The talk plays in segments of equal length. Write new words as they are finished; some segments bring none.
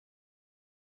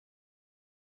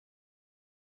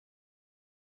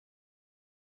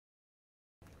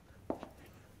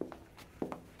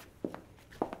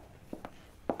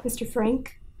Mr.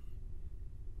 Frank,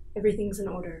 everything's in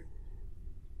order.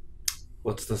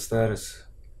 What's the status?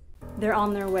 They're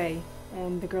on their way,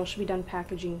 and the girl should be done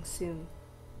packaging soon.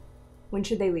 When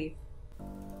should they leave?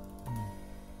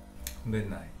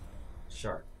 Midnight.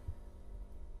 Sharp.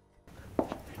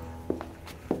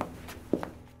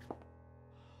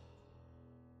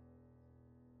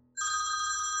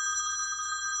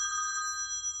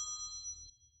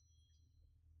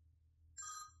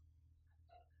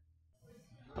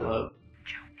 Hello?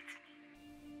 Joe, it's me.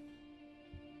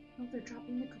 Oh, they're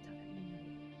dropping the Kotak at midnight.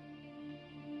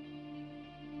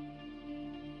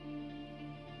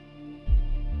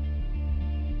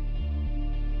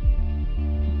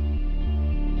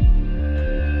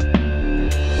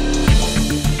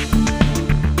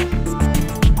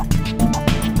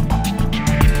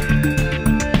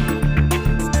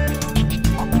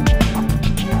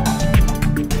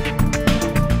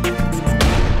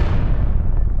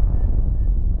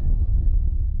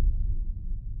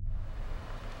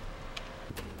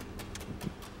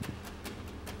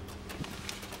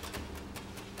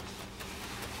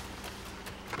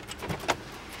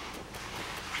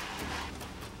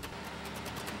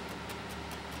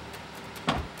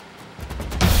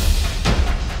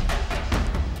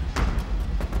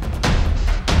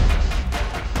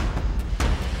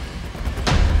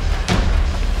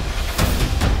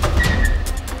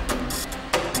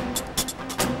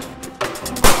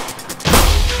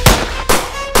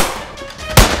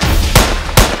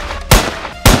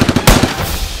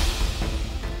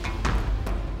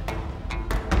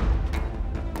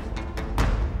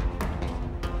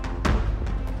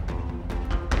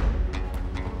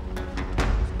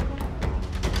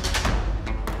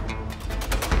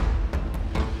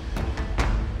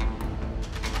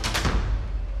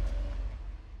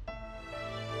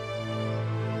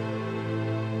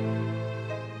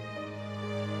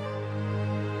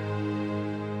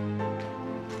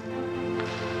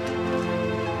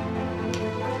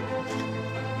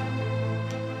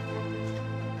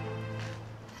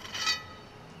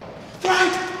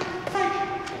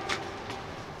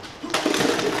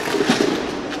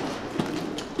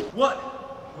 What?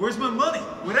 Where's my money?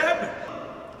 What happened?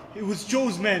 It was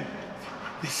Joe's men.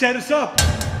 They set us up.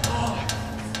 Oh, I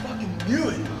fucking knew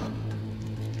it.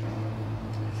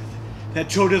 That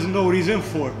Joe doesn't know what he's in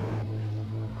for.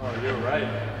 Oh, you're right.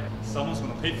 Someone's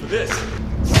gonna pay for this.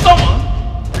 Someone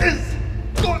is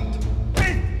going to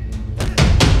pay.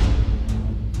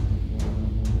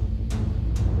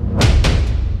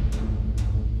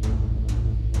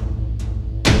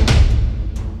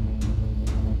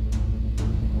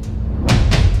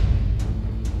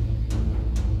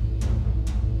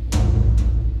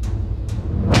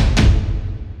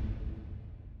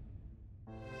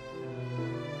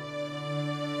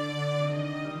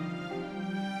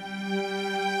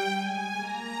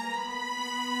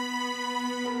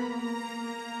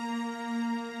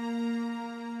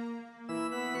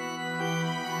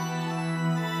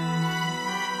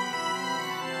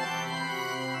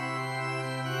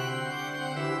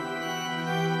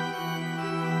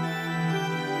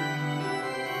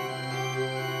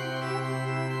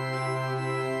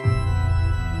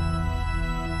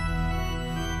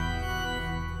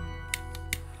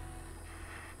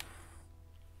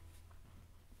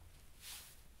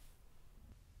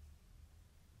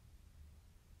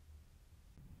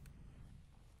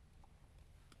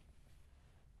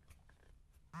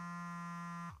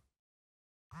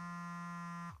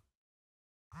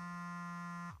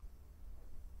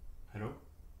 Hello?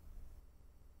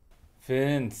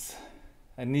 Vince,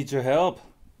 I need your help.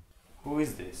 Who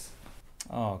is this?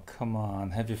 Oh, come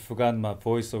on. Have you forgotten my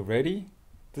voice already?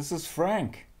 This is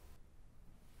Frank.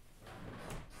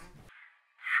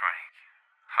 Frank,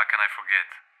 how can I forget?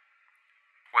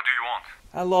 What do you want?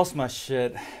 I lost my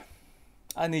shit.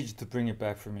 I need you to bring it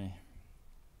back for me.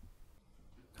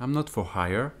 I'm not for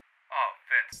hire. Oh,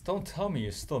 Vince. Don't tell me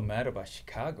you're still mad about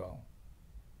Chicago.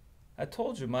 I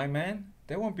told you, my man,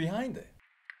 they weren't behind it.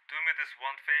 Do me this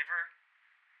one favor,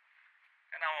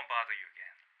 and I won't bother you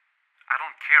again. I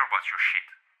don't care about your shit.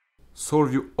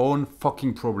 Solve your own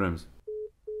fucking problems.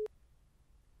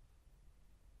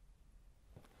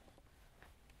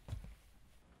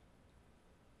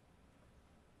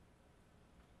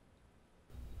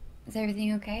 Is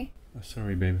everything okay? Oh,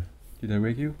 sorry, babe. Did I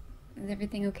wake you? Is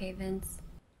everything okay, Vince?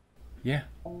 Yeah.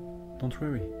 Don't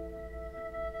worry.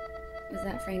 Was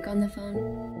that Frank on the phone?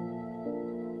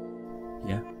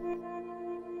 Yeah.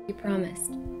 You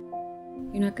promised.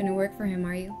 You're not gonna work for him,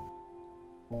 are you?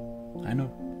 I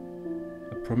know.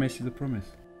 A promise is a promise.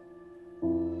 I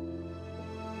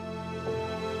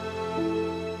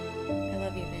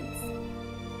love you, Vince.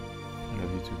 I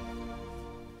love you too.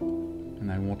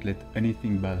 won't let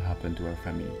anything bad happen to our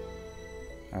family.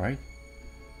 Alright?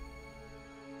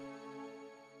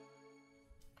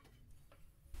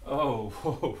 Oh,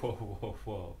 whoa, whoa, whoa,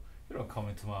 whoa. You don't come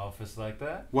into my office like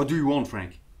that. What do you want,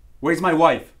 Frank? Where's my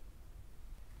wife?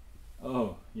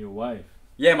 Oh, your wife.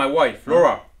 Yeah, my wife,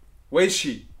 Laura. Where is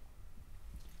she?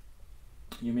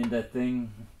 You mean that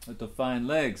thing with the fine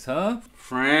legs, huh?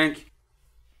 Frank.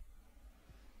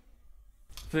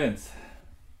 Vince,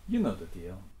 you know the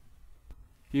deal.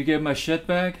 You get my shit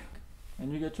back,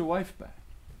 and you get your wife back.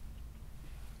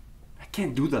 I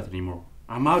can't do that anymore.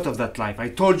 I'm out of that life, I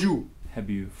told you. Have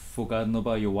you forgotten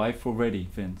about your wife already,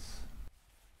 Vince?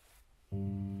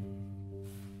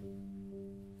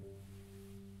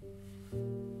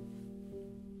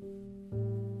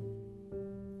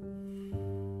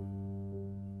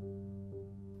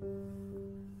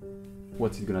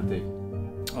 What's it gonna take?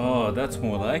 Oh, that's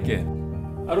more like it.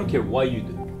 I don't care what you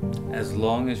do. As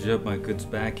long as you have my goods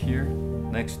back here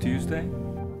next Tuesday.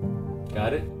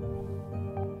 Got it?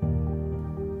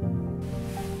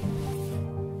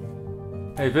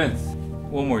 Hey Vince,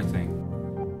 one more thing.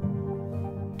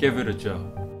 Give it a Joe.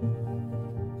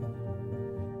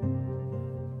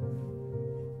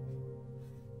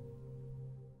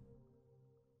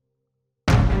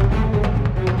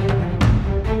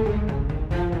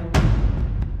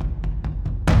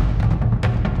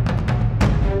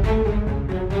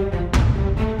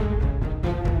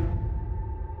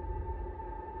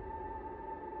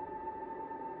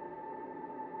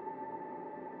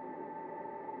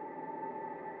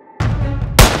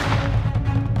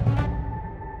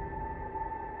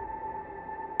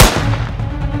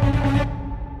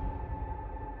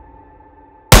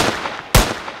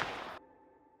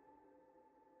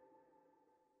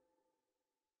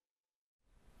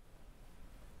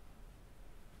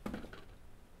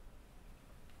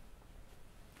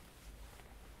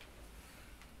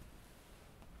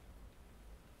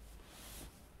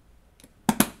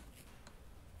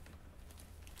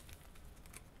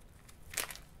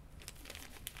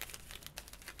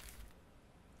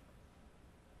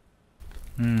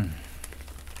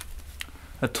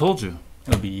 I told you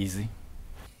it'll be easy.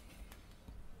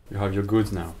 You have your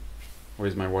goods now.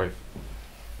 Where's my wife?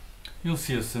 You'll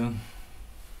see her soon.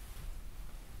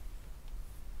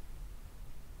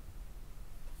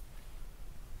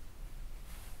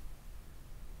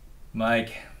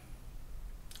 Mike,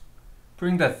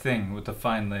 bring that thing with the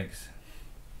fine legs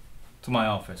to my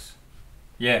office.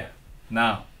 Yeah,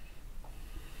 now.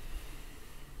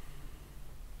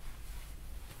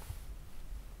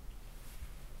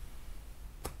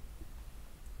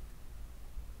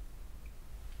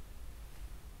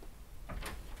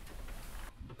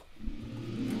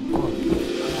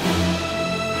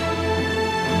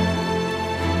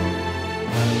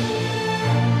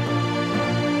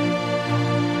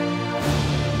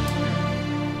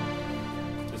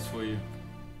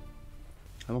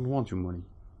 I don't want your money.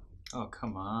 Oh,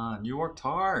 come on. You worked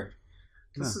hard.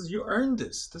 You earned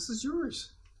this. This is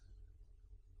yours.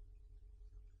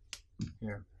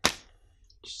 Here.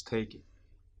 Just take it.